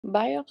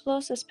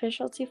BioPlus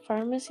specialty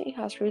pharmacy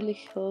has really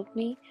helped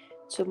me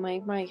to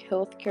make my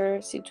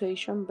healthcare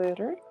situation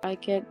better. I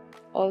get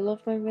all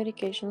of my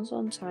medications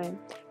on time.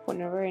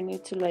 Whenever I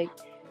need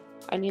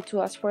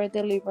to ask for a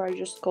delivery, I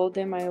just call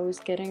them. I always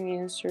get an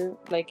answer,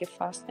 like a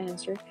fast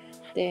answer.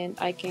 Then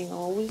I can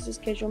always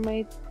schedule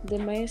my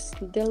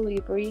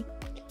delivery,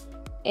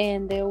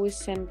 and they always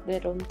send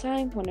it on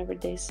time. Whenever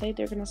they say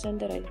they're gonna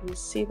send it, I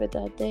receive it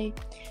that day.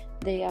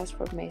 They ask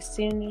for my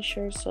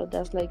signature, so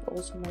that's like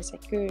also my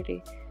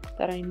security,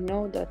 that I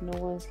know that no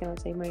one's gonna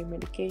take my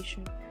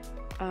medication.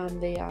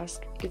 They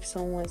ask if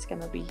someone's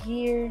gonna be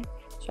here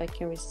so I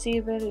can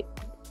receive it,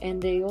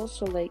 and they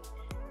also like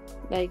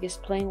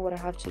explain what I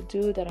have to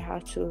do, that I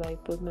have to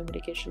like put my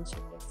medications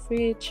in the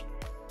fridge,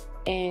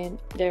 and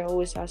they're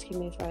always asking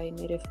me if I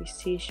need a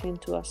physician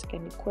to ask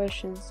any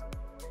questions.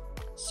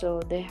 So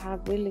they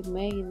have really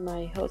made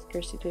my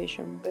healthcare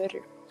situation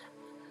better.